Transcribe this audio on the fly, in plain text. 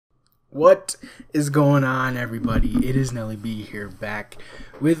What is going on, everybody? It is Nelly B here, back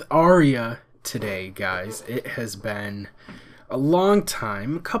with AryA today, guys. It has been a long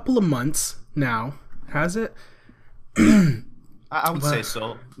time, a couple of months now, has it? I would say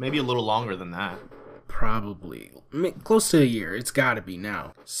so. Maybe a little longer than that. Probably. Close to a year. It's gotta be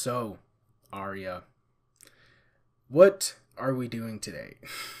now. So, AryA, what are we doing today?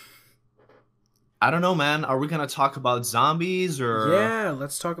 I don't know, man. Are we gonna talk about zombies or Yeah,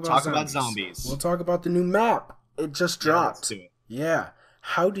 let's talk about talk zombies. about zombies? We'll talk about the new map. It just Yeah, let's dropped. do it. Yeah.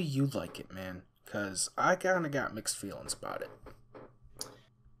 How do you like it, man? Because I kind of got mixed feelings about it.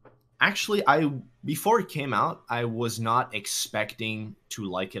 Actually, I before it came out, I was not expecting to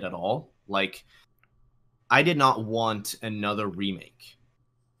like it at all. Like, I did not want another remake.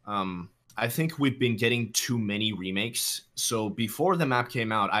 I think we've been getting too many remakes. So before the map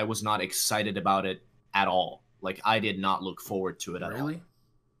came out, I was not excited about it at all. Like, I did not look forward to it at all. Really?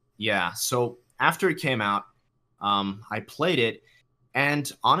 Yeah. So after it came out, I played it,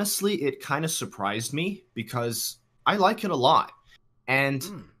 and honestly, it kind of surprised me because I like it a lot. And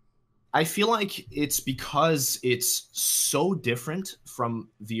Hmm. I feel like it's because it's so different from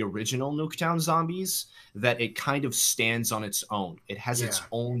the original Nuketown Zombies that it kind of stands on its own. It has Yeah. its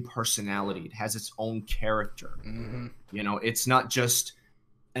own personality. It has its own character. Mm-hmm. You know, it's not just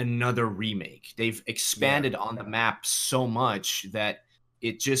another remake. They've expanded on the map so much that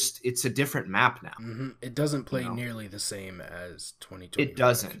it's a different map now. Mm-hmm. It doesn't You play know, nearly the same as 2025. it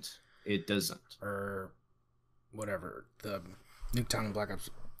doesn't. It doesn't. Or whatever. The Nuketown and Black Ops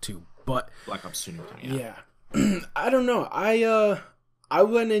 2. But Black Ops 2 Nuketown, yeah. yeah. I don't know. I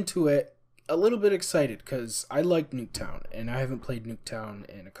went into it a little bit excited because I like Nuketown, and I haven't played Nuketown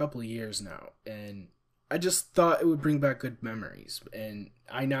in a couple of years now, and I just thought it would bring back good memories, and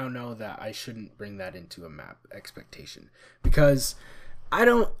I now know that I shouldn't bring that into a map expectation because I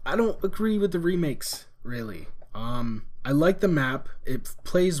don't agree with the remakes really. I like the map. It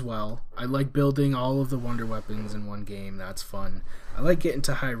plays well. I like building all of the wonder weapons in one game. That's fun. I like getting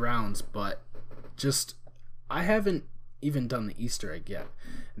to high rounds, but just I haven't even done the Easter egg yet.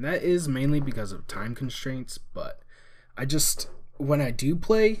 And that is mainly because of time constraints, but I just when I do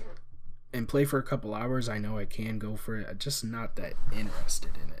play and play for a couple hours, I know I can go for it. I'm just not that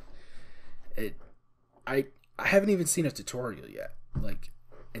interested in it. It I haven't even seen a tutorial yet. Like,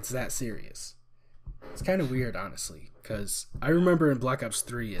 it's that serious. It's kind of weird, honestly, because I remember in Black Ops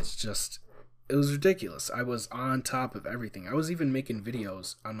 3, it was ridiculous. I was on top of everything. I was even making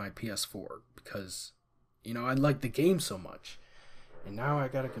videos on my PS4 because, I like the game so much. And now I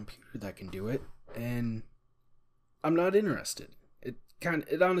got a computer that can do it, and I'm not interested.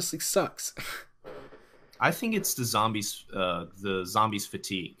 It honestly sucks. I think it's the zombies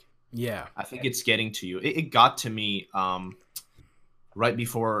fatigue. Yeah. I think it's getting to you. It got to me right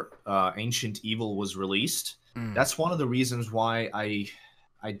before Ancient Evil was released. Mm. That's one of the reasons why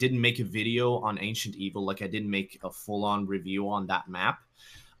I didn't make a video on Ancient Evil. Like, I didn't make a full-on review on that map.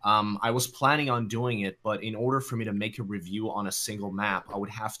 I was planning on doing it, but in order for me to make a review on a single map, I would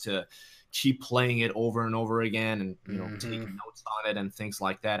have to keep playing it over and over again and take notes on it and things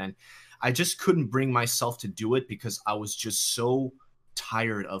like that. And I just couldn't bring myself to do it because I was just so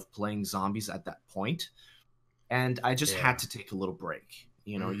tired of playing zombies at that point, and I just had to take a little break.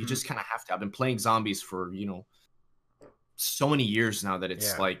 You just kind of have to. I've been playing zombies for so many years now that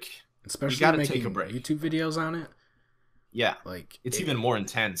it's like, especially you got to making take a break. YouTube videos on it. Yeah, Like, it's even more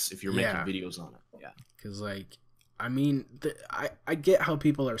intense if you're making videos on it. Yeah, because I mean, I get how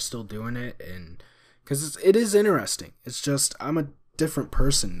people are still doing it, and because it is interesting. It's just I'm a different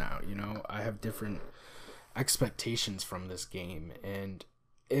person now. I have different expectations from this game, and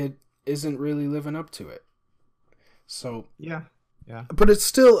it isn't really living up to it. So yeah. but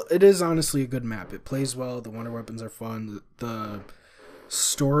it is honestly a good map. It plays well. The wonder weapons are fun. The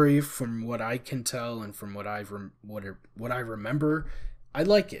story, from what I can tell and from what I remember, I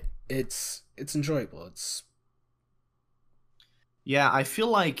like it. It's enjoyable. Yeah, I feel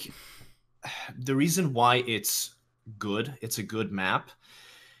like the reason why it's a good map,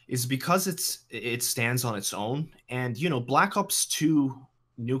 is because it stands on its own. And Black Ops 2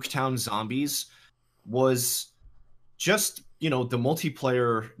 Nuketown Zombies was just the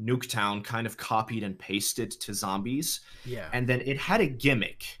multiplayer Nuketown kind of copied and pasted to zombies. Yeah. And then it had a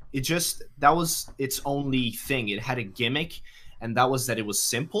gimmick. That was its only thing. It had a gimmick, and that was that it was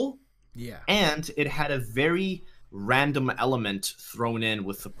simple. Yeah. And it had a very random element thrown in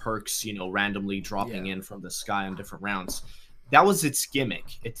with the perks, randomly dropping in from the sky on different rounds. That was its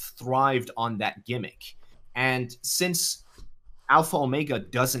gimmick. It thrived on that gimmick. And since Alpha Omega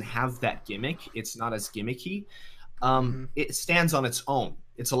doesn't have that gimmick, it's not as gimmicky, it stands on its own.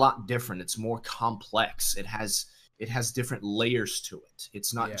 it's a lot different. It's more complex. It has different layers to it.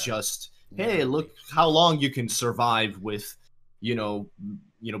 It's not Yeah, just, hey, literally. look how long you can survive with, you know,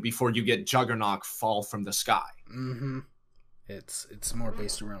 before you get Juggernaut fall from the sky. Mm-hmm. It's more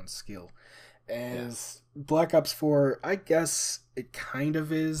based around skill. Yeah. As Black Ops 4, I guess it kind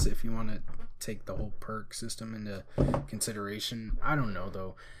of is if you want to take the whole perk system into consideration. I don't know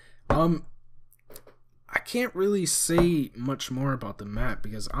though. I can't really say much more about the map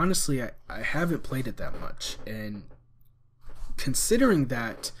because honestly I haven't played it that much, and considering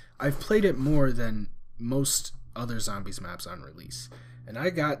that I've played it more than most other zombies maps on release. And I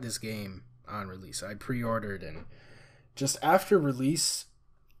got this game on release. I pre-ordered, and just after release,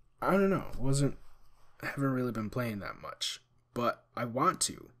 I don't know, I haven't really been playing that much, but I want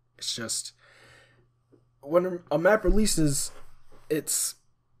to. It's just when a map releases, it's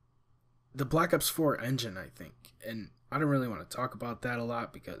the Black Ops 4 engine, I think. And I don't really want to talk about that a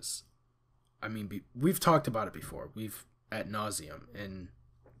lot because I mean, we've talked about it before. We've ad nauseum, and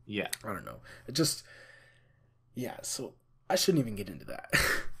Yeah. I don't know. It just, yeah. So I shouldn't even get into that.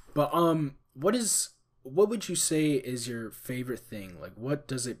 But what would you say is your favorite thing? Like, what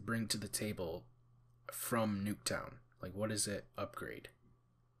does it bring to the table from Nuketown? Like, what does it upgrade?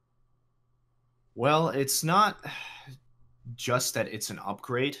 Well, it's not just that it's an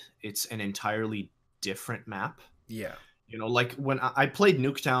upgrade, it's an entirely different map. Yeah. Like when I played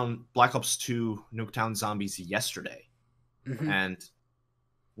Nuketown, Black Ops 2 Nuketown Zombies yesterday, Mm-hmm. and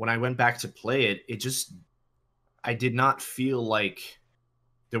when I went back to play it, I did not feel like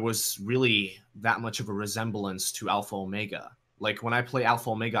there was really that much of a resemblance to Alpha Omega. Like when I play Alpha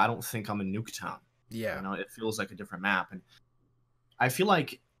Omega, I don't think I'm in Nuketown. Yeah. It feels like a different map. And I feel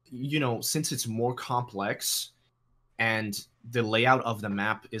like, since it's more complex and the layout of the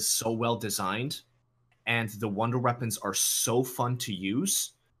map is so well designed and the wonder weapons are so fun to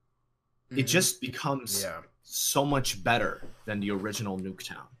use, it Mm-hmm. just becomes Yeah. so much better than the original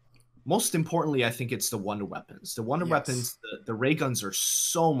Nuketown. Most importantly, I think it's the wonder weapons. The wonder Yes. weapons, the ray guns are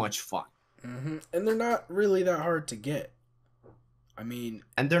so much fun. Mm-hmm. And they're not really that hard to get. I mean,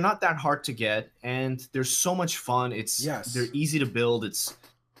 And they're not that hard to get, and they're so much fun. They're yes. easy to build.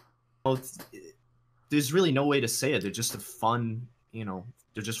 Well, there's really no way to say it. They're just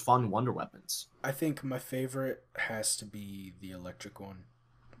they're just fun wonder weapons. I think my favorite has to be the electric one.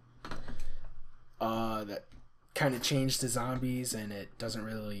 That kind of changed the zombies, and it doesn't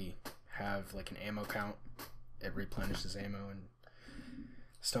really have like an ammo count. It replenishes ammo and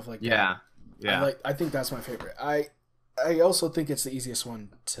stuff like that. Yeah, yeah. I think that's my favorite. I also think it's the easiest one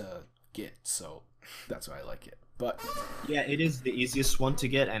to get, so that's why I like it. But Yeah, it is the easiest one to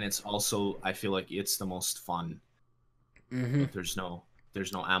get, and it's also, I feel like it's the most fun. mm-hmm. There's no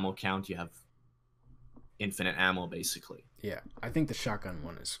ammo count. You have infinite ammo basically. Yeah, I think the shotgun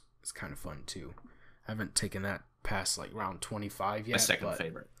one is kind of fun too. I haven't taken that past like round 25 yet. My second but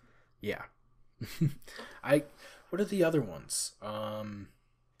favorite. yeah. I what are the other ones?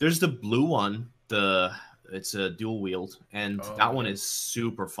 There's the blue one. It's a dual wield, and Oh, that one yeah. is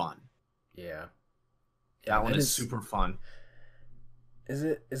super fun. Yeah. Yeah, That one that is is. super fun. Is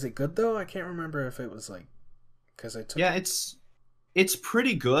it good though? I can't remember if it was like because I took Yeah, it. it's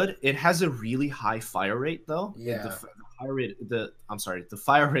pretty good. It has a really high fire rate though. Yeah. The fire rate the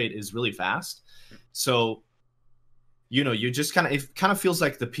fire rate is really fast. So, you just it kind of feels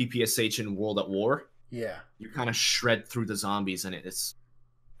like the PPSH in World at War. Yeah. You kind of shred through the zombies, and it's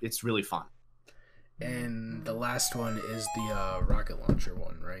really fun. And the last one is the rocket launcher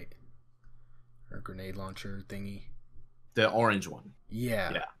one, right? Or grenade launcher thingy. The orange one.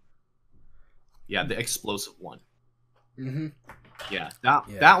 Yeah. Yeah. Yeah, the explosive one. Mm-hmm. Yeah, Yeah.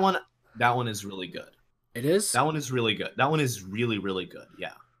 that one is really good. It is? That one is really good. That one is really, really good.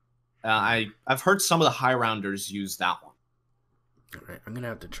 Yeah. I've heard some of the high rounders use that one. Alright, I'm gonna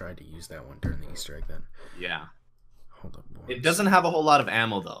have to try to use that one during the Easter egg then. Yeah. Hold up. It doesn't have a whole lot of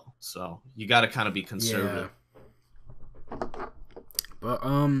ammo though, so you got to kind of be conservative. Yeah. But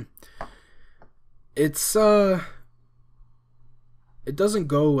it's it doesn't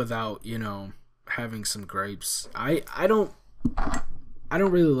go without, having some gripes. I don't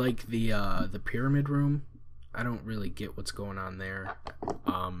really like the pyramid room. I don't really get what's going on there.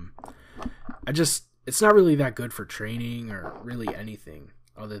 It's not really that good for training or really anything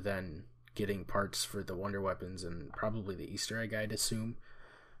other than getting parts for the wonder weapons and probably the Easter egg, I'd assume.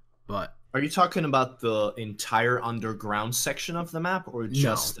 But Are you talking about the entire underground section of the map, or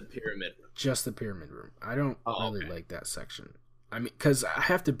just the pyramid room? just the pyramid room. I don't really Okay. like that section. I mean, because I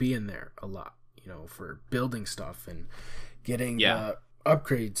have to be in there a lot, for building stuff and getting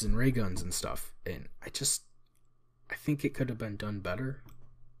upgrades and ray guns and stuff. And I think it could have been done better.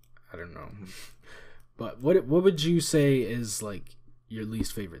 I don't know. Mhm. But what would you say is like your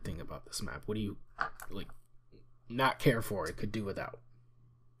least favorite thing about this map? What do you like not care for? It could do without.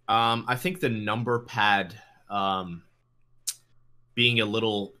 I think the number pad being a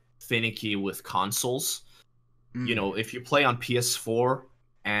little finicky with consoles. You know, if you play on PS4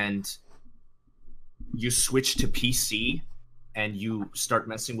 and you switch to PC and you start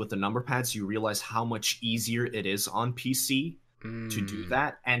messing with the number pads, you realize how much easier it is on PC to do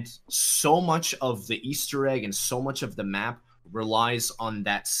that. And so much of the Easter egg and so much of the map relies on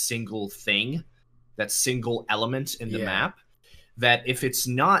that single thing, that single element in the map, that if it's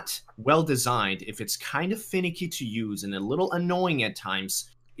not well designed, if it's kind of finicky to use and a little annoying at times,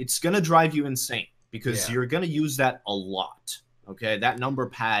 it's going to drive you insane because you're going to use that a lot. Okay, that number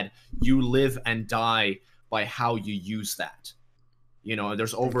pad, you live and die by how you use that. You know,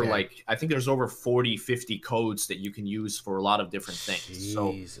 there's over like, I think there's over 40, 50 codes that you can use for a lot of different things.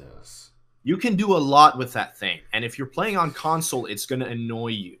 Jesus. So you can do a lot with that thing. And if you're playing on console, it's going to annoy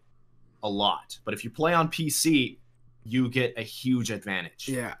you a lot. But if you play on PC, you get a huge advantage.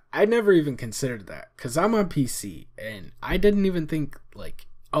 Yeah, I never even considered that because I'm on PC and I didn't even think like,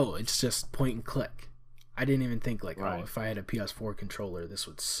 oh, it's just point and click. I didn't even think like, oh, if I had a PS4 controller, this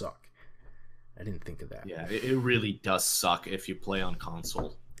would suck. I didn't think of that. Yeah, it really does suck if you play on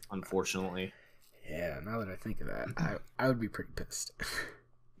console, unfortunately. Yeah, now that I think of that, I would be pretty pissed.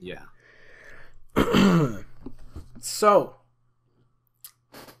 Yeah. So,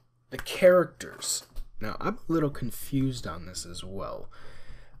 the characters. Now, I'm a little confused on this as well.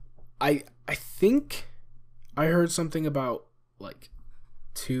 I think I heard something about like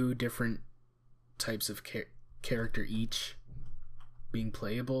 2 different types of character each being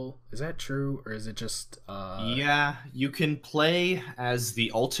playable. Is that true, or is it just Yeah, you can play as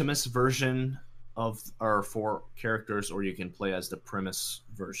the Ultimus version of our 4 characters, or you can play as the Primus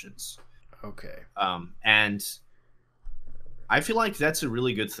versions. Okay. And I feel like that's a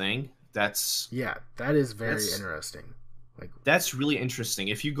really good thing. That is very interesting. Like, that's really interesting.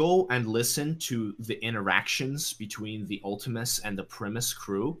 If you go and listen to the interactions between the Ultimus and the Primus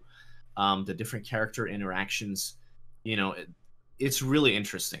crew, the different character interactions, you know, it's really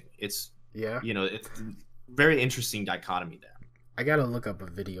interesting. It's you know, it's very interesting dichotomy there. I gotta look up a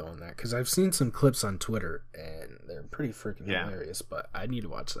video on that because I've seen some clips on Twitter and they're pretty freaking hilarious. But I need to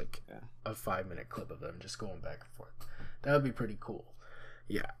watch like a 5-minute clip of them just going back and forth. That would be pretty cool.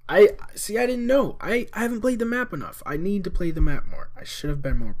 Yeah, I didn't know. I haven't played the map enough. I need to play the map more. I should have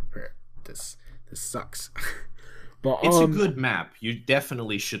been more prepared. This sucks. But it's a good map. You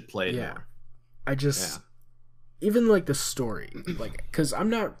definitely should play it more. I just even like the story, like, because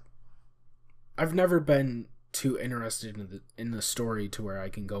I've never been too interested in the story to where I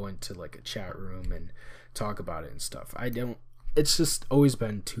can go into like a chat room and talk about it and stuff. It's just always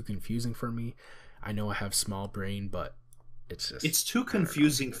been too confusing for me. I know I have small brain, but it's too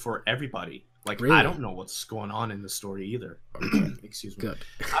confusing for everybody. Like, really? I don't know what's going on in the story either. Excuse me. Good.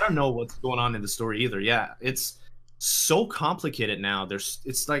 I don't know what's going on in the story either. Yeah, it's so complicated now.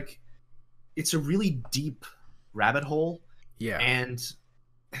 It's like, it's a really deep rabbit hole. Yeah. And,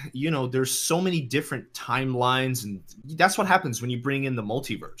 you know, there's so many different timelines, and that's what happens when you bring in the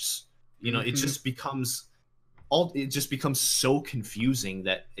multiverse. You know, it just becomes so confusing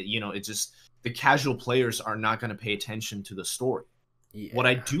that, you know, the casual players are not going to pay attention to the story. Yeah. What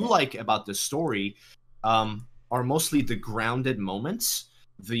I do like about the story are mostly the grounded moments,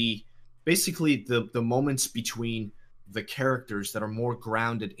 basically the moments between the characters that are more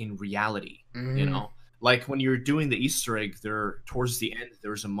grounded in reality. You know, like when you're doing the Easter egg, towards the end,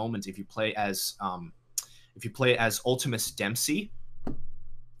 there's a moment if you play as Ultimus Dempsey,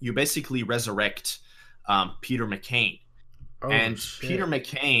 you basically resurrect Peter McCain, Peter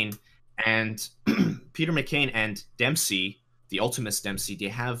McCain and Dempsey, the Ultimus Dempsey, they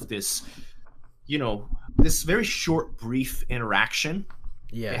have this, you know, this very short, brief interaction.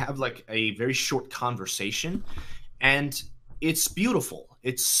 Yeah. They have like a very short conversation, and it's beautiful.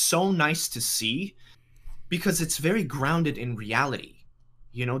 It's so nice to see because it's very grounded in reality.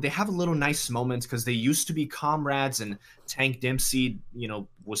 You know, they have a little nice moments because they used to be comrades, and Tank Dempsey, you know,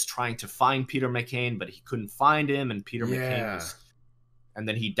 was trying to find Peter McCain, but he couldn't find him, and Peter McCain and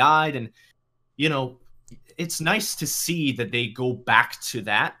then he died, and, you know, it's nice to see that they go back to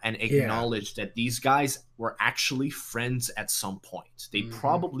that and acknowledge that these guys were actually friends at some point. They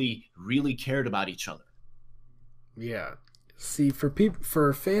probably really cared about each other. Yeah. See,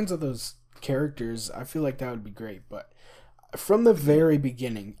 for fans of those characters, I feel like that would be great, but from the very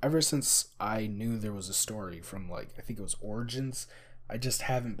beginning, ever since I knew there was a story from, like, I think it was Origins, I just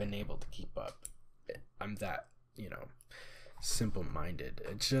haven't been able to keep up. I'm that, you know, simple-minded.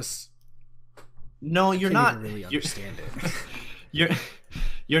 It's just No, I you're can't not. even really You're understand it. you're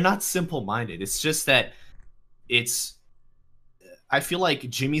you're not simple-minded. It's just that it's. I feel like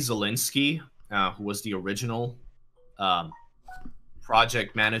Jimmy Zielinski, who was the original um,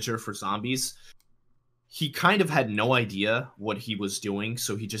 project manager for Zombies, he kind of had no idea what he was doing,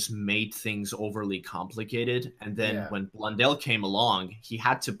 so he just made things overly complicated. And then Yeah. when Blundell came along, he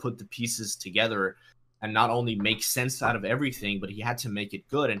had to put the pieces together and not only make sense out of everything, but he had to make it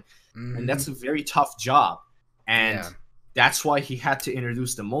good. And Hmm. that's a very tough job. And Yeah. that's why he had to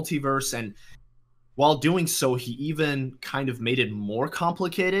introduce the multiverse. And while doing so, he even kind of made it more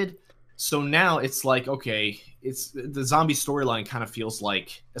complicated. So now it's like, okay, it's the zombie storyline kind of feels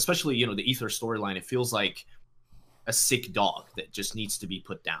like, especially, the Ether storyline, it feels like a sick dog that just needs to be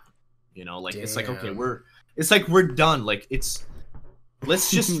put down. Like it's like, okay, Damn. we're done. Like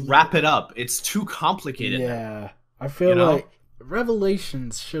let's just wrap it up. It's too complicated now. Yeah. I You feel know? like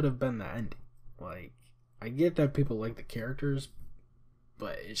Revelations should have been the ending. Like, I get that people like the characters,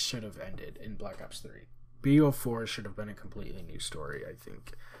 but it should have ended in Black Ops 3. BO4 should have been a completely new story, I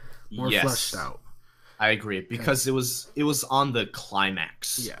think. More fleshed out. I agree because it was on the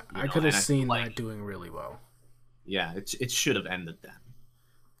climax. Yeah, I could have and I feel seen like, that doing really well. yeah, it should have ended then.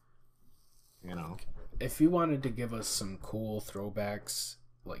 If you wanted to give us some cool throwbacks,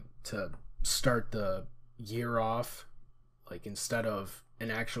 like to start the year off, like instead of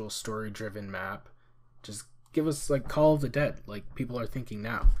an actual story-driven map, just give us like Call of the Dead, like people are thinking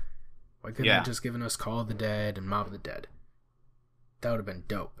now. Why couldn't they just given us Call of the Dead and Mob of the Dead? That would have been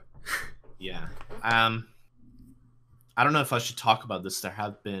dope. Yeah. I don't know if I should talk about this. There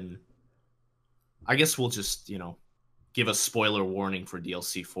have been. I guess we'll just give a spoiler warning for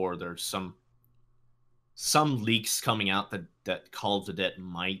DLC 4. There's some leaks coming out that Call of the Dead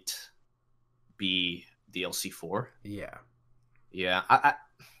might be DLC 4. Yeah. Yeah.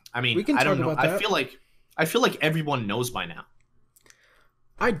 I mean, We can I don't talk know. about that. I feel like everyone knows by now.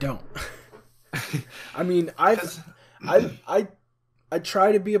 I don't. I mean, I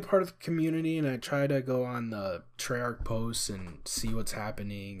try to be a part of the community, and I try to go on the Treyarch posts and see what's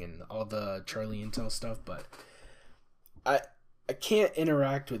happening and all the Charlie Intel stuff, but I can't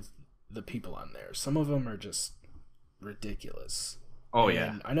interact with the people on there. Some of them are just ridiculous. Oh, and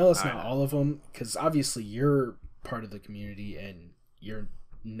yeah. I know that's not all of them, because obviously you're part of the community and you're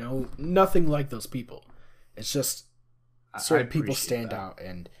nothing like those people. It's just certain people stand out,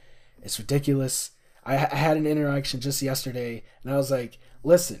 and it's ridiculous. I had an interaction just yesterday, and I was like,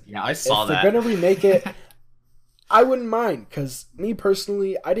 listen, yeah, I saw if that. they're going to remake it, I wouldn't mind, because me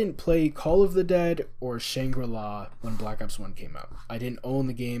personally, I didn't play Call of the Dead or Shangri-La when Black Ops 1 came out. I didn't own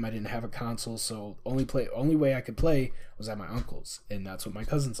the game, I didn't have a console, so only way I could play was at my uncle's, and that's what my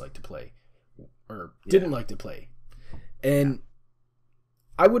cousins like to play, or didn't like to play. And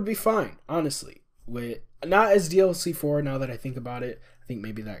I would be fine, honestly, with not as DLC 4 now that I think about it. I think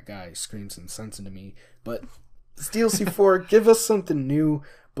maybe that guy screamed some sense into me, but it's DLC 4, give us something new.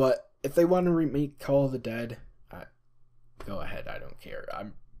 But if they want to remake Call of the Dead, go ahead. I don't care.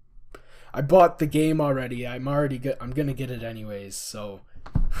 I bought the game already. I'm gonna get it anyways. So,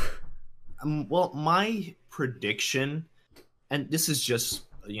 well, my prediction, and this is just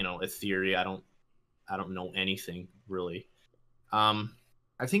a theory. I don't know anything really.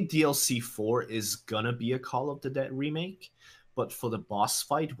 I think DLC 4 is gonna be a Call of the Dead remake, but for the boss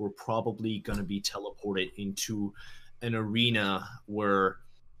fight, we're probably gonna be teleported into an arena where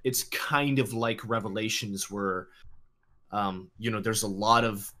it's kind of like Revelations, where there's a lot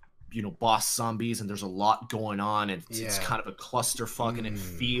of boss zombies and there's a lot going on, and it's kind of a clusterfuck, and it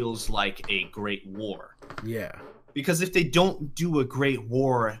feels like a great war. Yeah. Because if they don't do a great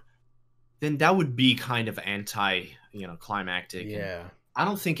war, then that would be kind of climactic. Yeah. I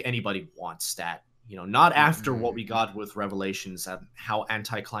don't think anybody wants that. Not after what we got with Revelations and how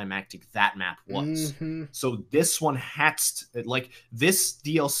anticlimactic that map was. So this one has to, like this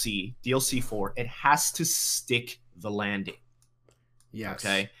DLC 4, it has to stick the landing. Yes.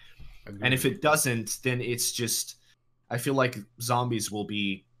 Okay. Agreed. And if it doesn't, then it's just, I feel like zombies will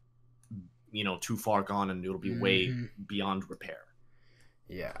be, too far gone, and it'll be way beyond repair.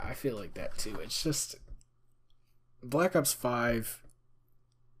 Yeah, I feel like that too. It's just Black Ops 5.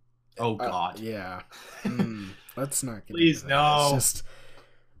 Oh God. Yeah. Let's not get Please, into that. no. It's just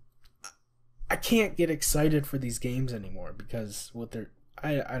I can't get excited for these games anymore because what they're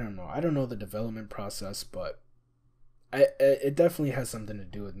I don't know. I don't know the development process, but it definitely has something to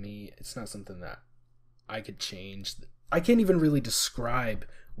do with me. It's not something that I could change. I can't even really describe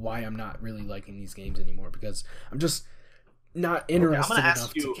why I'm not really liking these games anymore, because I'm just not interested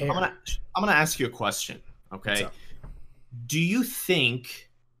enough to care. I'm gonna ask you a question. Okay. Do you think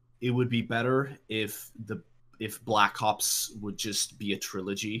it would be better if Black Ops would just be a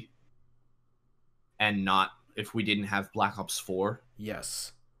trilogy and not if we didn't have Black Ops 4?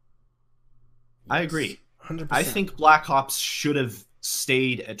 Yes. I Yes. agree. I 100%. think Black Ops should have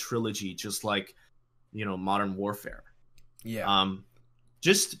stayed a trilogy, just like, Modern Warfare. Yeah. Um,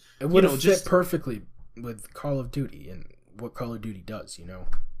 just It would have fit perfectly with Call of Duty and what Call of Duty does, you know?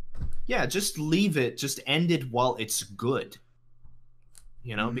 yeah, just leave it, just end it while it's good.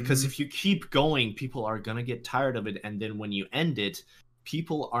 Because Hmm. if you keep going, people are gonna get tired of it, and then when you end it,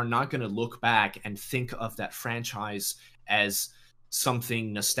 people are not gonna look back and think of that franchise as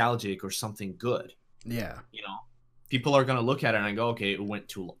something nostalgic or something good. Yeah. You know, people are gonna look at it and go, okay, it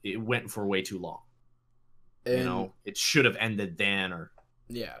went for way too long. And It should have ended then, or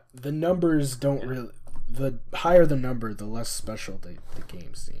yeah, the numbers don't yeah. really. The higher the number, the less special the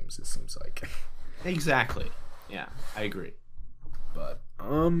game seems. It seems like. Exactly. Yeah, I agree. But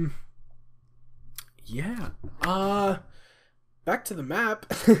yeah. Back to the map.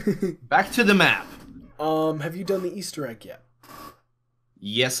 Back to the map. Have you done the Easter egg yet?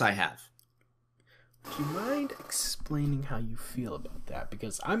 Yes, I have. Do you mind explaining how you feel about that?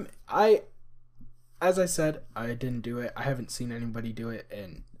 Because as I said, I didn't do it. I haven't seen anybody do it,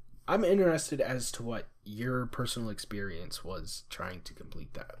 and I'm interested as to what your personal experience was trying to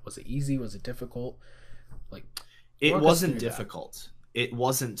complete that. Was it easy? Was it difficult? Like, It walk us wasn't through that. difficult. It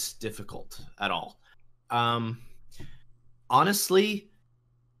wasn't difficult at all. Um, Honestly,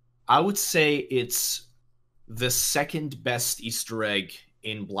 I would say it's the second best Easter egg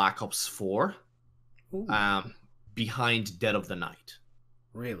in Black Ops 4, Ooh, behind Dead of the Night.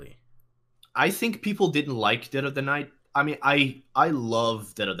 really? I think people didn't like Dead of the Night. I mean, I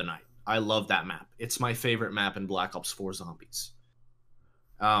love Dead of the Night. I love that map. It's my favorite map in Black Ops 4 Zombies.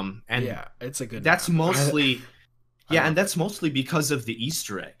 And Yeah, it's a good that's map. mostly I yeah, and love it. that's mostly because of the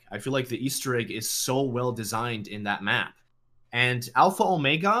Easter egg. I feel like the Easter egg is so well designed in that map. And Alpha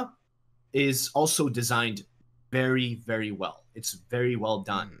Omega is also designed very, very well. It's very well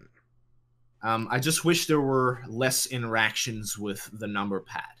done. Mm, I just wish there were less interactions with the number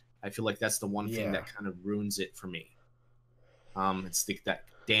pad. I feel like that's the one thing yeah. that kind of ruins it for me. It's that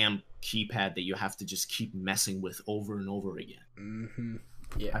damn keypad that you have to just keep messing with over and over again. Mm-hmm.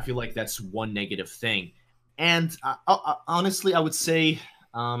 I Yeah. feel like that's one negative thing. And honestly, I would say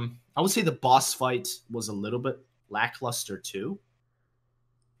the boss fight was a little bit lackluster too,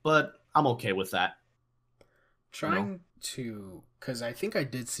 but I'm okay with that. You know, Trying to, because I think I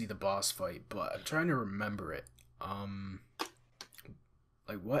did see the boss fight, but I'm trying to remember it. Um,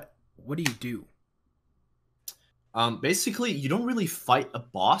 like what do you do? basically, you don't really fight a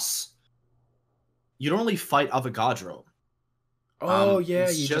boss. You don't really fight Avogadro. Oh yeah,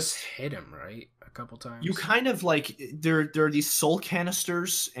 It's you just just hit him right a couple you times. kind of like there are these soul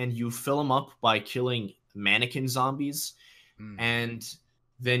canisters, and you fill them up by killing mannequin zombies, Mm, and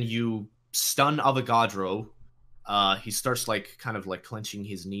then you stun Avogadro. He starts like kind of like clenching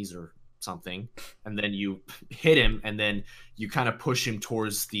his knees or something, and then you hit him, and then you kind of push him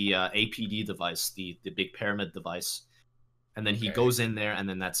towards the APD device, the big pyramid device, and then he okay. goes in there, and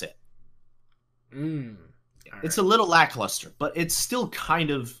then that's it. Mm. All It's a right. little lackluster, but it's still kind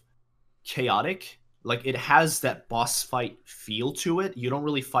of chaotic. Like it has that boss fight feel to it. You don't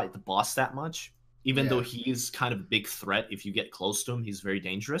really fight the boss that much, even though Yeah. he is kind of a big threat. If you get close to him, he's very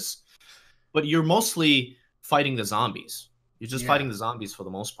dangerous. But you're mostly fighting the zombies. You're just Yeah. fighting the zombies for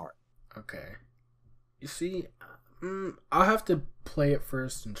the most part. Okay. You see, I'll have to play it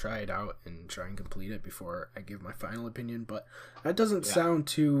first and try it out and try and complete it before I give my final opinion. But that doesn't Yeah. sound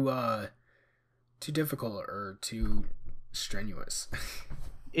too difficult or too strenuous.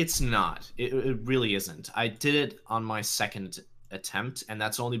 It's not. It really isn't. I did it on my second attempt, and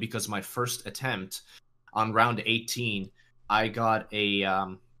that's only because my first attempt on round 18, I got a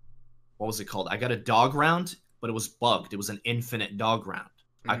what was it called? I got a dog round, but it was bugged. It was an infinite dog round.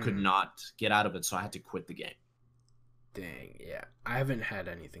 I could Mm, not get out of it, so I had to quit the game. dang, yeah. I haven't had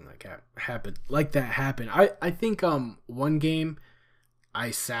anything like that happen. I think one game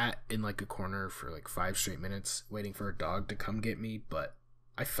I sat in like a corner for like 5 straight minutes waiting for a dog to come get me, but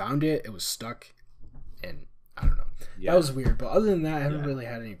I found it. It was stuck, and I don't know. That Yeah. was weird. But other than that, I haven't Yeah. really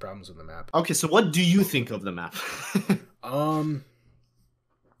had any problems with the map. Okay, so what do you think of the map? Um,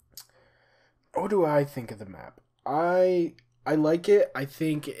 what do I think of the map? I like it. I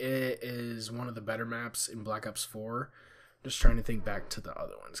think it is one of the better maps in Black Ops 4. Just trying to think back to the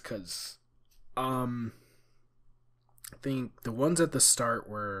other ones, cause um, I think the ones at the start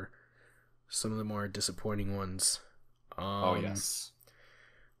were some of the more disappointing ones. Oh Um, yes.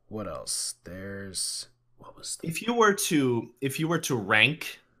 what else? There's what was the... if you were to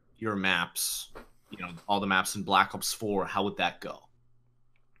rank your maps, you know, all the maps in Black Ops 4, how would that go?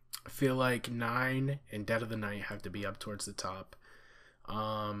 I feel like 9 and Dead of the Night have to be up towards the top,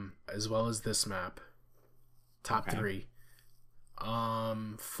 as well as this map. Top Okay. 3.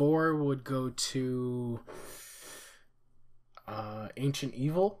 4 would go to Ancient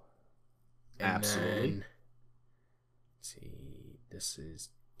Evil. And Absolutely. then, let's see, this is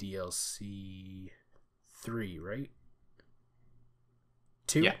DLC 3, right?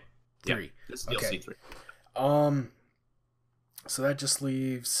 2? Yeah. 3. Yeah. This is DLC Okay. 3. So that just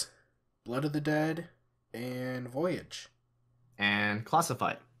leaves Blood of the Dead and Voyage. And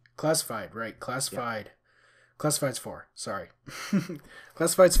Classified. Classified, right. Classified. Yeah. Classified's 4. Sorry.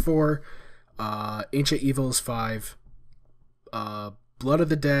 Classified's 4. Ancient Evil is 5. Blood of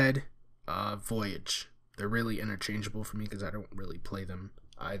the Dead, Voyage. They're really interchangeable for me because I don't really play them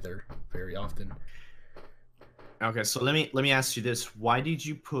either very often. Okay, so let me ask you this. Why did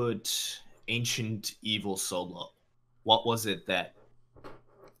you put Ancient Evil so low? What was it that...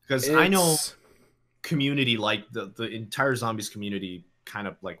 Because I know community, like the entire zombies community kind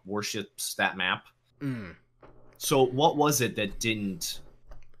of like worships that map. Mm. So what was it that didn't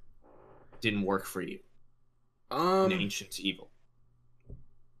work for you in Ancient Evil?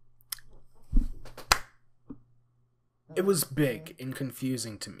 It was big and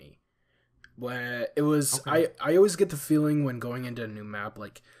confusing to me. When it was, Okay. I always get the feeling when going into a new map,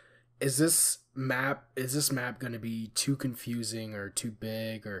 like, is this map going to be too confusing or too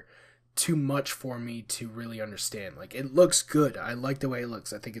big or too much for me to really understand? Like, it looks good. I like the way it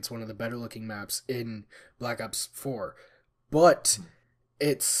looks. I think it's one of the better looking maps in Black Ops 4, but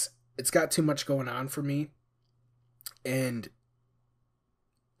it's got too much going on for me. And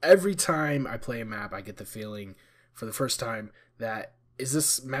every time I play a map, I get the feeling for the first time that, is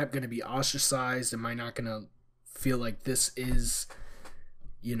this map going to be ostracized? Am I not going to feel like this is,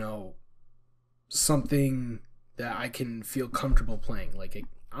 you know, something that I can feel comfortable playing? Like, it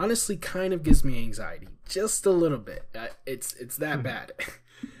honestly kind of gives me anxiety, just a little bit. It's that bad.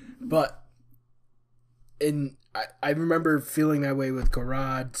 But I remember feeling that way with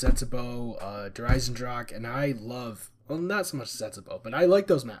Gorod, Zetsubo, Der Eisendrache, and I love, well, not so much Zetsubo, but I like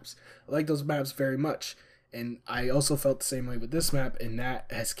those maps. I like those maps very much. And I also felt the same way with this map, and that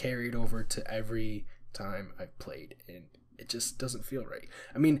has carried over to every time I've played, and it just doesn't feel right.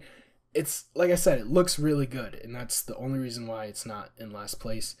 I mean, it's, like I said, it looks really good, and that's the only reason why it's not in last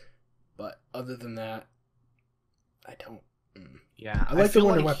place. But other than that, I don't. Yeah, I like the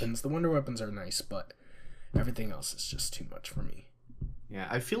Wonder Weapons. The Wonder Weapons are nice, but everything else is just too much for me. Yeah,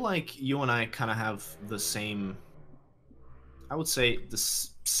 I feel like you and I kind of have the same, I would say,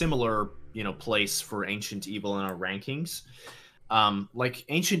 similar, you know, place for Ancient Evil in our rankings. Like,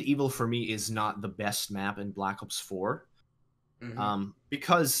 Ancient Evil for me is not the best map in Black Ops 4.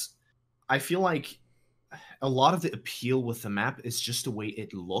 Because I feel like a lot of the appeal with the map is just the way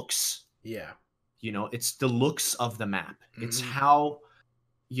it looks. Yeah. You know, it's the looks of the map. It's how,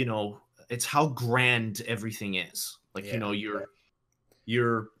 you know, it's how grand everything is. Like, you know,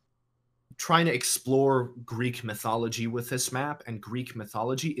 you're trying to explore Greek mythology with this map, and Greek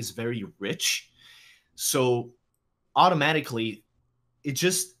mythology is very rich. So automatically,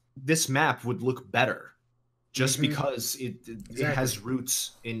 this map would look better just because it has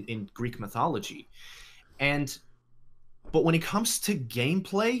roots in Greek mythology. But when it comes to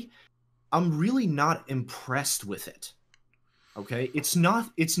gameplay, I'm really not impressed with it. Okay? It's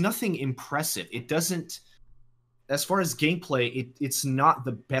nothing impressive. It doesn't, as far as gameplay, it's not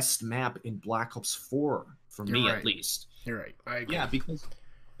the best map in Black Ops 4 for me, at least. You're right. I agree. Yeah, because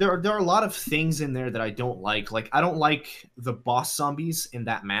there are a lot of things in there that I don't like. Like, I don't like the boss zombies in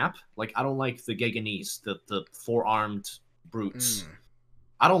that map. Like, I don't like the Geganese, the four-armed brutes.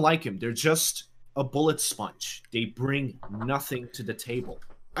 I don't like them. They're just a bullet sponge. They bring nothing to the table.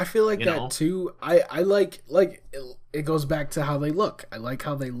 I feel like that too. I like it goes back to how they look. I like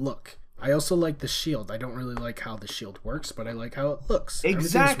how they look. I also like the shield. I don't really like how the shield works, but I like how it looks.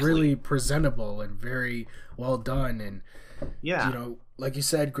 Exactly. Everything's really presentable and very well done, and you know, like you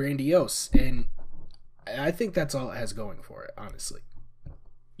said, grandiose. And I think that's all it has going for it, honestly.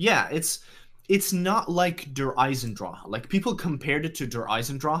 Yeah, it's not like Der Eisendrache. Like, people compared it to Der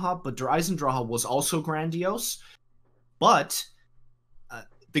Eisendrache, but Der Eisendrache was also grandiose. But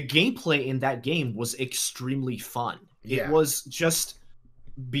the gameplay in that game was extremely fun. Yeah. It was just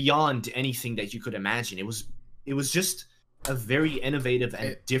beyond anything that you could imagine. It was just a very innovative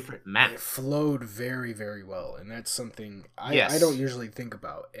and different map. It flowed very, very well, and that's something I don't usually think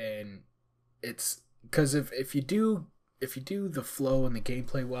about. And it's because if you do if you do the flow and the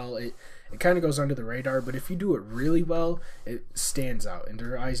gameplay well, it kind of goes under the radar. But if you do it really well, it stands out. And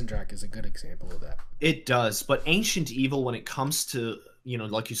Der Eisendrache is a good example of that. It does, but Ancient Evil, when it comes to, you know,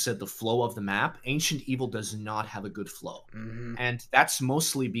 like you said, the flow of the map, Ancient Evil does not have a good flow. And that's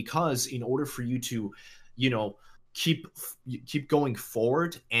mostly because in order for you to, you know, keep going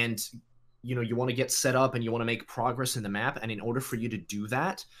forward, and you know, you want to get set up and you want to make progress in the map, and in order for you to do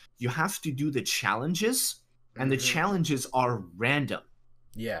that, you have to do the challenges, and the challenges are random.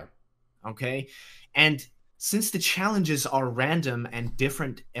 Yeah. Okay? And since the challenges are random and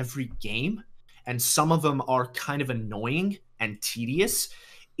different every game, and some of them are kind of annoying and tedious,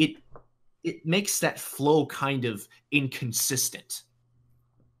 it makes that flow kind of inconsistent.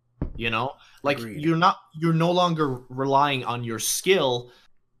 You know, like Agreed. you're no longer relying on your skill,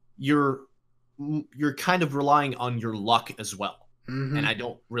 you're kind of relying on your luck as well. And I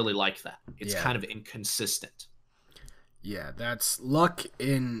don't really like that. It's kind of inconsistent. Yeah, that's luck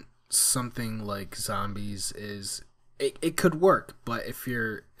in something like zombies is it could work, but if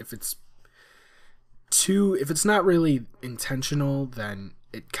it's not really intentional, then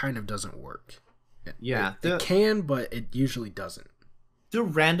it kind of doesn't work. It can, but it usually doesn't. The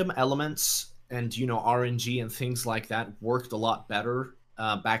random elements and, you know, RNG and things like that worked a lot better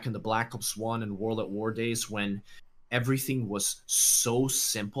back in the Black Ops 1 and World at War days, when everything was so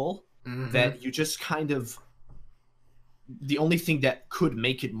simple that you just kind of, the only thing that could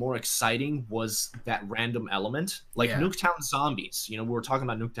make it more exciting was that random element. Like Nuketown Zombies, you know, we were talking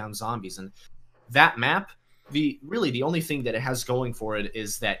about Nuketown Zombies, and that map, the only thing that it has going for it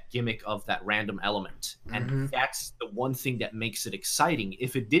is that gimmick of that random element. And that's the one thing that makes it exciting.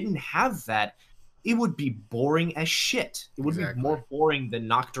 If it didn't have that, it would be boring as shit. It would be more boring than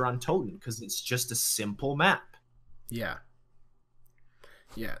Nocturne Totem, because it's just a simple map. Yeah.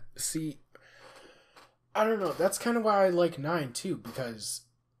 Yeah. See, I don't know. That's kind of why I like 9 too, because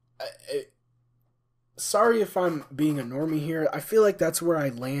sorry if I'm being a normie here. I feel like that's where I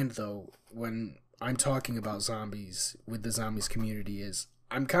land, though, when I'm talking about zombies with the zombies community, is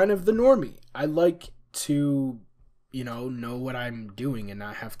I'm kind of the normie. I like to, you know what I'm doing and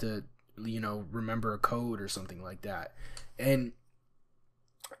not have to, you know, remember a code or something like that. And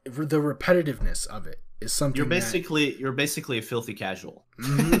the repetitiveness of it is something you're basically a filthy casual.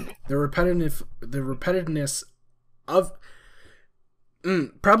 The repetitiveness of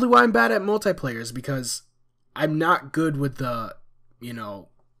probably why I'm bad at multiplayer is because I'm not good with the, you know,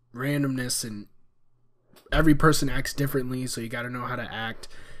 randomness, and every person acts differently, so you got to know how to act.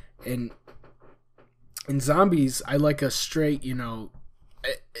 And in zombies, I like a straight, you know,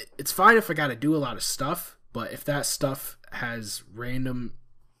 it's fine if I got to do a lot of stuff, but if that stuff has randomness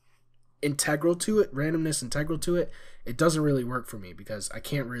integral to it, it doesn't really work for me, because I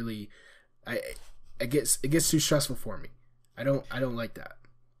can't really, it gets too stressful for me. I don't like that.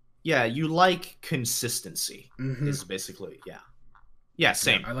 Yeah, you like consistency. Is basically yeah,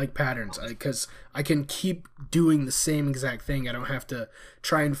 same. Yeah, I like patterns, because I can keep doing the same exact thing. I don't have to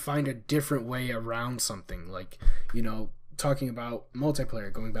try and find a different way around something. Like, you know, talking about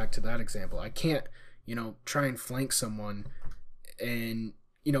multiplayer, going back to that example, I can't, you know, try and flank someone, and,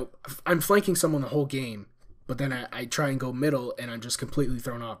 you know, I'm flanking someone the whole game, but then I try and go middle, and I'm just completely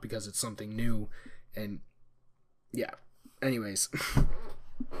thrown off because it's something new. And yeah, anyways.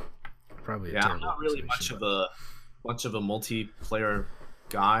 Probably I'm not really much of a multiplayer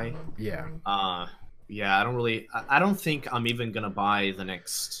guy. Yeah. I don't think I'm even gonna buy the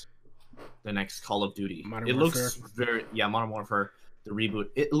next Call of Duty. Modern Warfare. Looks very Modern Warfare, the reboot.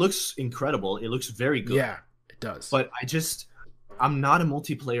 It looks incredible. It looks very good. Yeah, it does. But I'm not a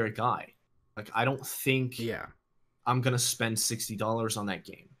multiplayer guy. Like, I don't think I'm gonna spend $60 on that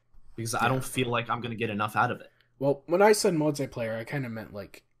game, because I don't feel like I'm gonna get enough out of it. Well, when I said multiplayer, I kind of meant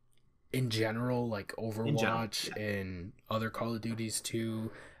like in general, like Overwatch and other Call of Duties too.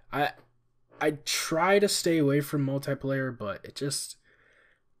 I try to stay away from multiplayer, but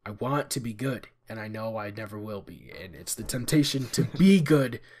I want to be good, and I know I never will be, and it's the temptation to be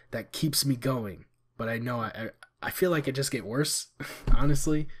good that keeps me going. But I know I feel like it just get worse,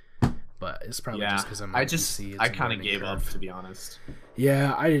 honestly. But it's probably just because I'm on PC. I kind of gave up, to be honest.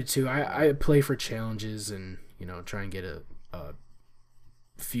 Yeah, I did too. I play for challenges and, you know, try and get a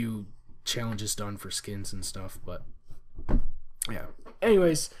few challenges done for skins and stuff. But yeah.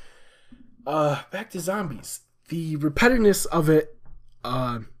 Anyways, back to zombies. The repetitiveness of it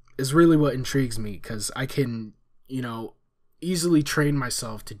is really what intrigues me, because I can, you know, easily train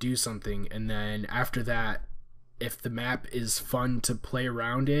myself to do something, and then after that, if the map is fun to play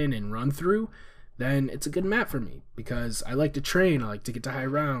around in and run through, then it's a good map for me because I like to train, I like to get to high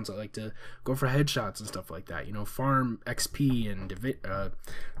rounds, I like to go for headshots and stuff like that. You know, farm XP and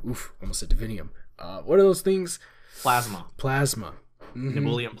almost said Divinium. What are those things? Plasma. Plasma.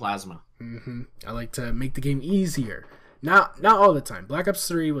 Nebulium plasma. I like to make the game easier. Not all the time. Black Ops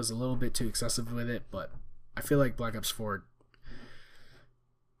 3 was a little bit too excessive with it, but I feel like Black Ops 4.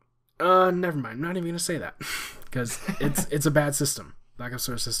 Never mind. I'm not even gonna say that because it's a bad system. Black Ops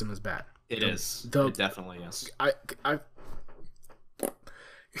 4 system is bad. It is. It definitely is.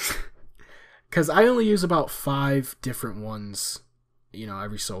 Because I only use about 5 different ones, you know,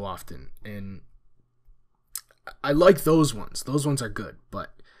 every so often, and I like those ones. Those ones are good,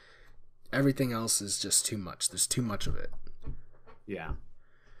 but everything else is just too much. There's too much of it. Yeah.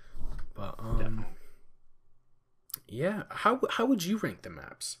 But yeah. How would you rank the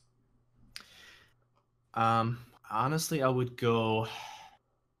maps? Honestly, I would go.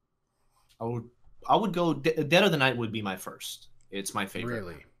 Dead of the Night would be my first. It's my favorite.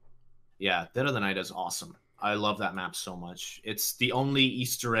 Really? Yeah, Dead of the Night is awesome. I love that map so much. It's the only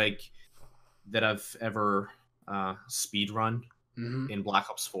Easter egg that I've ever speed run in Black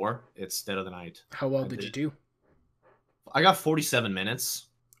Ops 4. It's Dead of the Night. How well did you do? I got 47 minutes.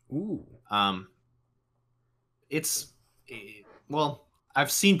 Ooh. Well,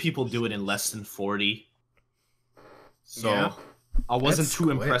 I've seen people do it in less than 40. So yeah, I wasn't too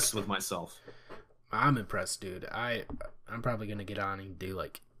impressed with myself. I'm impressed, dude. I'm probably gonna get on and do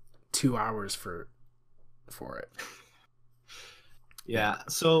like 2 hours for it. Yeah,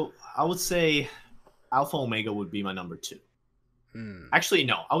 so I would say Alpha Omega would be my number 2. Actually,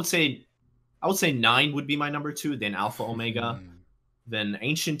 no, I would say 9 would be my number 2, then Alpha Omega, then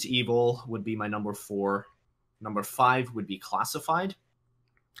Ancient Evil would be my number 4. Number 5 would be Classified.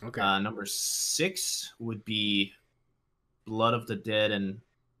 Okay. Number 6 would be Blood of the Dead, and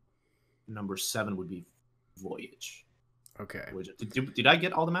number 7 would be Voyage. Okay. Did I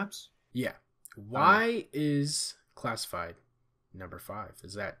get all the maps? Yeah. Why is Classified number 5?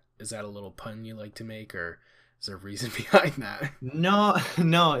 Is that a little pun you like to make, or is there a reason behind that? No,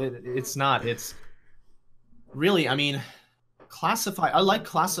 it's not. It's really, I mean, Classified. I like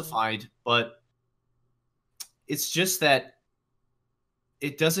Classified, but it's just that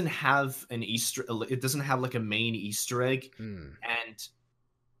it doesn't have an Easter. It doesn't have like a main Easter egg, and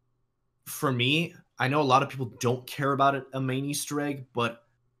for me, I know a lot of people don't care about a main Easter egg, but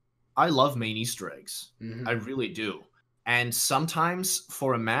I love main Easter eggs. I really do. And sometimes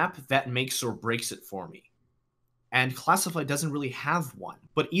for a map, that makes or breaks it for me. And Classified doesn't really have one.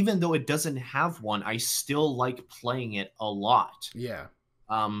 But even though it doesn't have one, I still like playing it a lot. Yeah.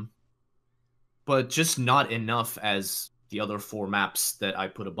 But just not enough as the other 4 maps that I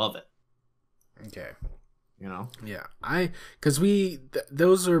put above it. Okay. You know? Yeah. Because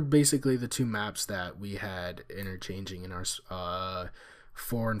those are basically the 2 maps that we had interchanging in our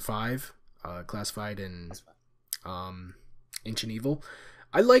 4 and 5, Classified and Ancient Evil.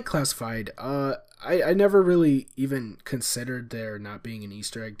 I like Classified. I never really even considered there not being an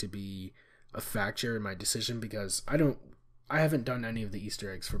Easter egg to be a factor in my decision because I haven't done any of the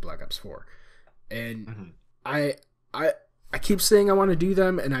Easter eggs for Black Ops 4. And I keep saying I want to do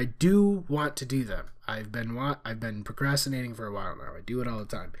them, and I do want to do them. I've been procrastinating for a while now. I do it all the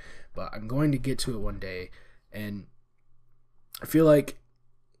time, but I'm going to get to it one day, and I feel like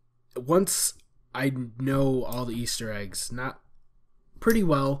once I know all the Easter eggs, not pretty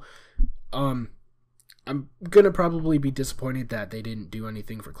well, I'm gonna probably be disappointed that they didn't do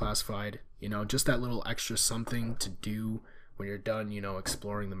anything for Classified. You know, just that little extra something to do when you're done, you know,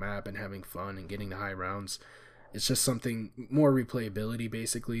 exploring the map and having fun and getting the high rounds. It's just something more replayability,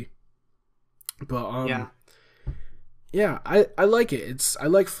 basically. But yeah, I like it. I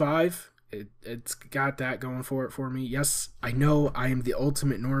like 5. It's got that going for it for me. Yes, I know I am the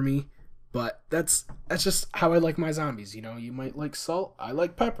ultimate normie, but that's just how I like my zombies. You know, you might like salt, I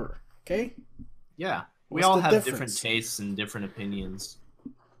like pepper. Okay. Yeah, we all have different tastes and different opinions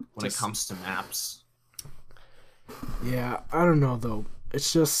when it comes to maps. Yeah, I don't know though.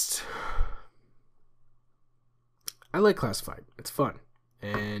 It's just I like Classified. It's fun,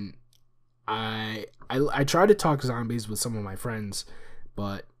 and I try to talk zombies with some of my friends,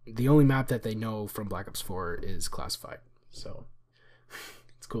 but the only map that they know from Black Ops 4 is Classified. So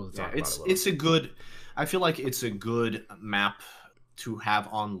it's cool to talk about. It's a good. I feel like it's a good map to have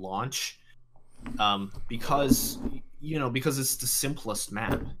on launch, because it's the simplest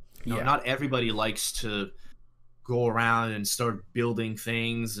map. You know, not everybody likes to go around and start building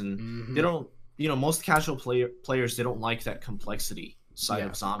things, and they don't. You know, most casual players, they don't like that complexity side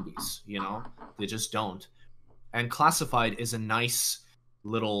of zombies. You know, they just don't. And Classified is a nice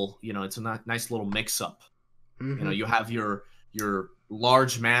little, you know, it's a nice little mix up. Mm-hmm. You know, you have your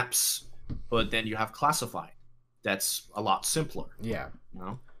large maps, but then you have classified. That's a lot simpler. Yeah. You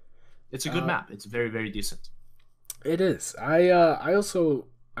know, it's a good map. It's very, very decent. It is. I also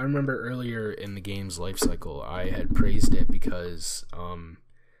I remember earlier in the game's life cycle, I had praised it because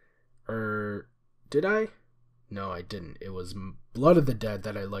or did I? No, I didn't. It was Blood of the Dead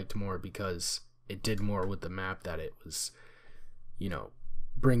that I liked more because it did more with the map that it was, you know,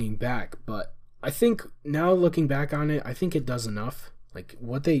 bringing back. But I think now looking back on it, I think it does enough. Like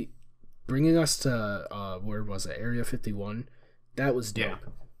what they bringing us to where was it? Area 51. That was dope. Yeah.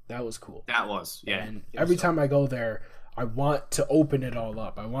 That was cool. That was, yeah. And every time I go there, I want to open it all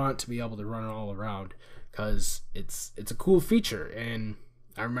up. I want to be able to run it all around because it's a cool feature. And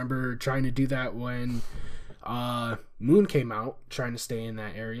I remember trying to do that when Moon came out, trying to stay in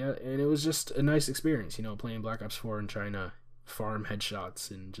that area, and it was just a nice experience, you know, playing Black Ops 4 and trying to farm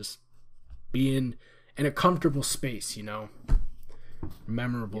headshots and just being in a comfortable space, you know,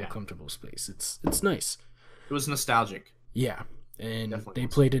 memorable, comfortable space. It's nice. It was nostalgic. Yeah, and Definitely they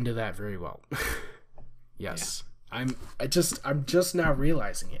played into that very well. Yes, yeah. I'm just now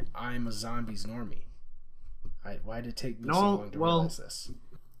realizing it. I'm a zombies normie. Why did it take me so long to realize this?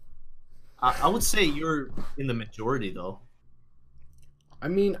 I would say you're in the majority, though. I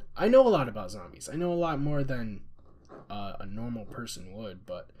mean, I know a lot about zombies. I know a lot more than a normal person would,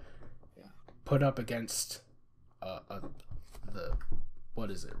 but put up against the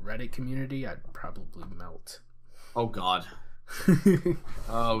what is it, Reddit community, I'd probably melt. Oh God.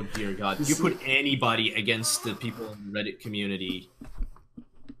 Oh dear God. You put anybody against the people in the Reddit community,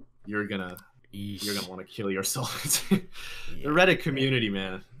 you're gonna want to kill yourself. The Reddit community,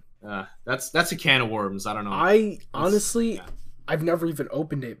 man. That's a can of worms. I don't know. Honestly, I've never even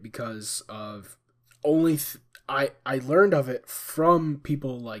opened it because of I learned of it from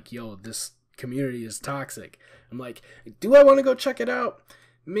people like, yo, this community is toxic. I'm like, do I want to go check it out?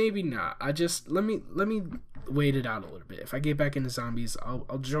 Maybe not. I just let me wait it out a little bit. If I get back into zombies,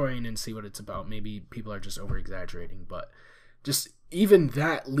 I'll join and see what it's about. Maybe people are just over exaggerating, but just even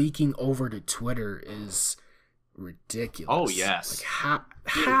that leaking over to Twitter is ridiculous. Oh yes. Like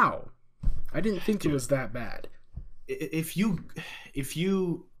how? I didn't think it was that bad. If you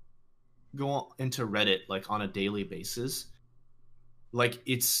go into Reddit like on a daily basis, like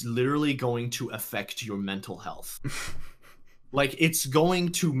it's literally going to affect your mental health. Like it's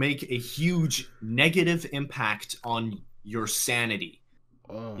going to make a huge negative impact on your sanity.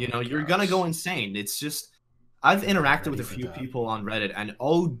 Oh, you know, you're gonna go insane. It's just I've interacted with a few people on Reddit, and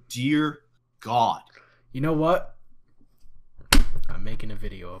oh dear God. You know what? I'm making a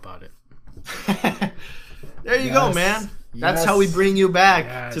video about it. There you go, man. That's how we bring you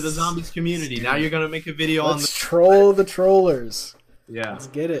back to the zombies community. Dude. Now you're gonna make a video on the troll the trollers. Yeah, let's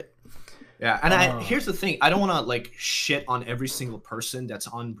get it. Yeah, and here's the thing: I don't want to like shit on every single person that's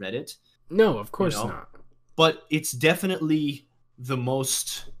on Reddit. No, of course not. But it's definitely the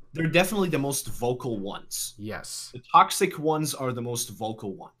most. They're definitely the most vocal ones. Yes, the toxic ones are the most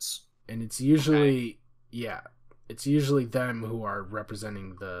vocal ones, and it's usually it's usually them who are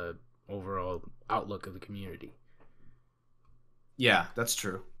representing the overall outlook of the community. Yeah, that's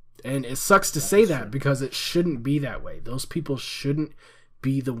true. And it sucks to say that because it shouldn't be that way. Those people shouldn't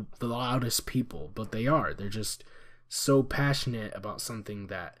be the loudest people, but they are. They're just so passionate about something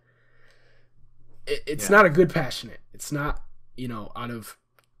that it's not a good passionate. It's not, you know, out of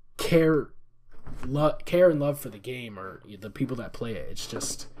care and love for the game or the people that play it. It's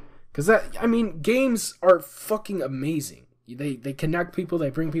just because games are fucking amazing. They connect people, they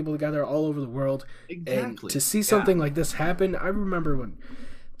bring people together all over the world. Exactly. And to see something like this happen, I remember when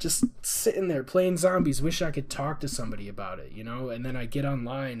just sitting there playing zombies, wish I could talk to somebody about it, you know? And then I get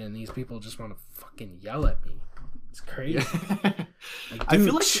online and these people just want to fucking yell at me. It's crazy. Like, I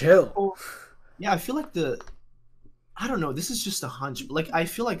feel like chill. I feel like I don't know, this is just a hunch, but like I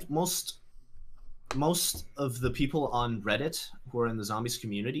feel like most of the people on Reddit who are in the zombies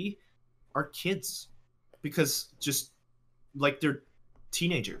community are kids. Because just like they're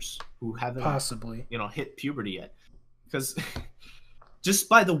teenagers who haven't possibly, you know, hit puberty yet. Because just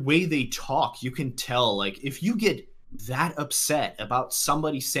by the way they talk, you can tell, like, if you get that upset about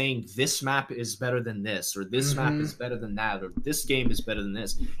somebody saying this map is better than this, or this map is better than that, or this game is better than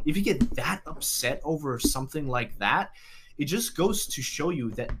this, if you get that upset over something like that, it just goes to show you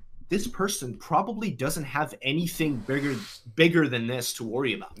that this person probably doesn't have anything bigger than this to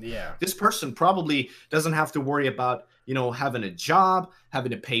worry about. Yeah. This person probably doesn't have to worry about, you know, having a job, having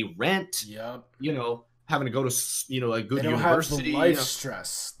to pay rent, yep, you know, having to go to a good They don't university. have the life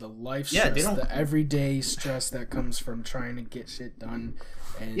stress, they don't. the everyday stress that comes from trying to get shit done.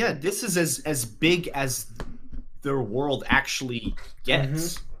 And yeah, this is as big as their world actually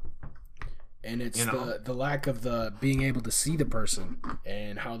gets. And it's the lack of the being able to see the person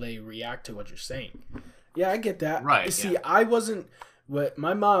and how they react to what you're saying. Yeah, I get that. Right. See, I wasn't.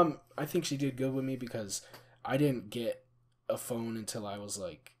 My mom, I think she did good with me because I didn't get a phone until I was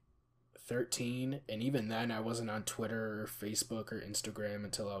like 13, and even then I wasn't on Twitter or Facebook or Instagram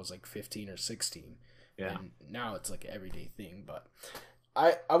until I was like 15 or 16. Yeah. And now it's like an everyday thing, but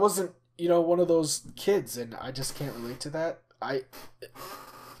I wasn't, one of those kids, and I just can't relate to that. I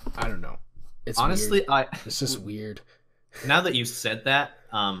don't know. It's honestly weird. It's just weird. Now that you said that,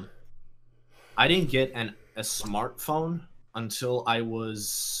 I didn't get a smartphone until I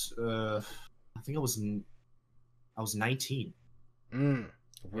was I think I was 19.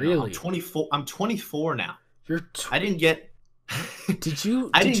 Really? I'm 24. I'm 24 now. I didn't get.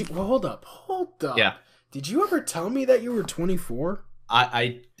 Well, hold up. Yeah. Did you ever tell me that you were 24?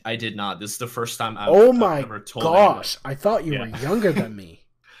 I did not. This is the first time I've ever told gosh! I thought you were younger than me.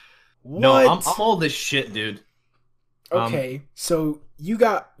 What? No, I'm old as shit, dude. Okay, so you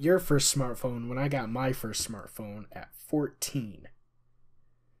got your first smartphone when I got my first smartphone at 14.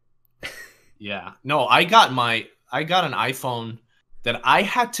 Yeah. No, I got an iPhone that I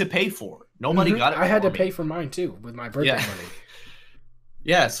had to pay for. Nobody got it. I had to pay for mine too with my birthday money.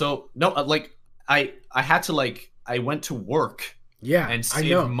 Yeah, so no, I had to I went to work. Yeah, and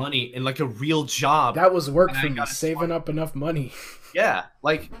save money in a real job. That was work for me, saving up enough money. Yeah,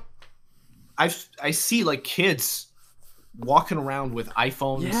 I see kids walking around with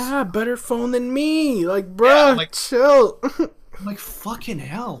iPhones. Yeah, better phone than me. Bruh, chill. I'm fucking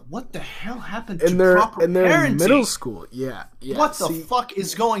hell. What the hell happened to proper parenting? They're in middle school. Yeah. What the fuck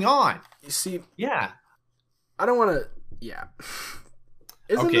is going on? You see. Yeah. I don't want to. Yeah.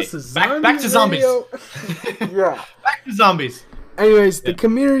 Isn't this a zombie back to zombies. Yeah. Back to zombies. Anyways, the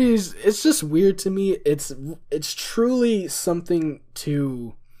communities, it's just weird to me. It's truly something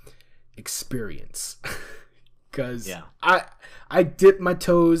to experience. Because I dipped my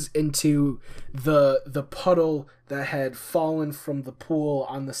toes into the puddle that had fallen from the pool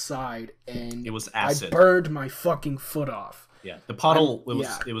on the side, and it was acid. I burned my fucking foot off. Yeah, the puddle,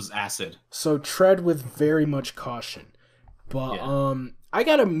 it was acid. So tread with very much caution. But I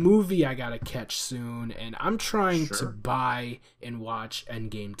got a movie I gotta catch soon, and I'm trying to buy and watch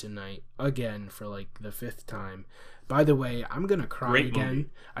Endgame tonight again for the 5th time. By the way, I'm gonna cry again. Movie.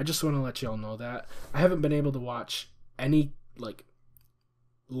 I just want to let y'all know that I haven't been able to watch any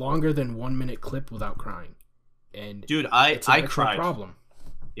longer than 1 minute clip without crying. And dude, I cried. Problem.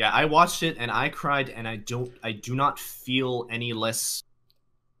 Yeah, I watched it and I cried, and I do not feel any less,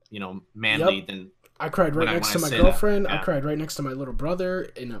 manly than. I cried right next to my girlfriend. Yeah. I cried right next to my little brother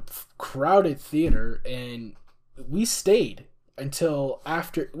in a crowded theater, and we stayed until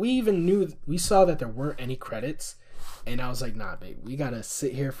after we saw that there weren't any credits, and I was like, "Nah, babe, we gotta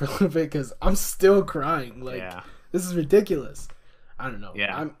sit here for a little bit because I'm still crying. This is ridiculous." I don't know.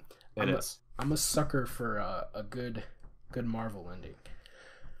 Yeah, I'm a sucker for a good Marvel ending.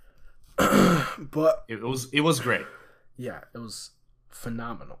 But it was great. Yeah, it was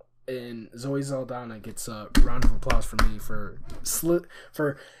phenomenal. And Zoe Saldana gets a round of applause from me for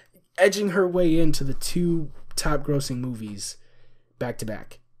edging her way into the 2 top grossing movies back to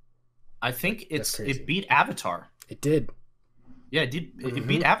back. I think it beat Avatar. It did. Yeah, it did. It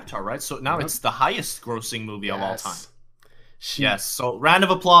beat Avatar, right? So now it's the highest grossing movie of all time. Yes. So round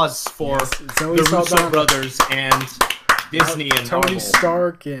of applause for the Russo brothers and Disney and Tony Marvel.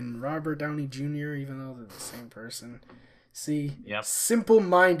 Stark and Robert Downey Jr., even though they're the same person. See? Yep.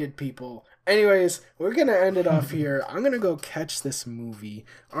 Simple-minded people. Anyways, we're going to end it off here. I'm going to go catch this movie.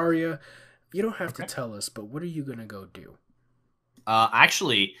 AryA, you don't have to tell us, but what are you going to go do?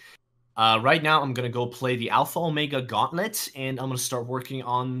 Actually, right now I'm going to go play the Alpha Omega Gauntlet, and I'm going to start working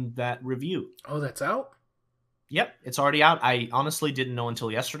on that review. Oh, that's out? Yep, it's already out. I honestly didn't know until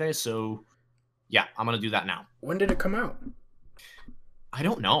yesterday, so yeah, I'm going to do that now. When did it come out? I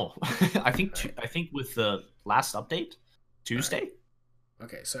don't know. I think with the last update, Tuesday.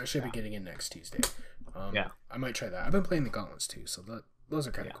 Okay, so I should be getting in next Tuesday. Yeah. I might try that. I've been playing the Gauntlets too, so those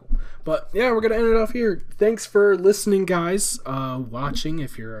are kind of cool. But yeah, we're going to end it off here. Thanks for listening, guys. Watching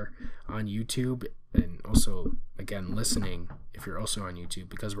if you're on YouTube, and also, again, listening if you're also on YouTube,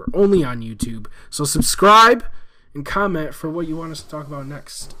 because we're only on YouTube. So subscribe and comment for what you want us to talk about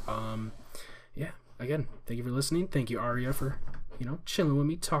next. Yeah, again, thank you for listening. Thank you, AryA, for chilling with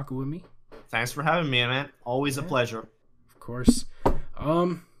me, talking with me. Thanks for having me, man. Always a pleasure. Of course.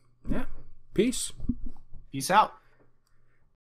 Yeah. Peace. Peace out.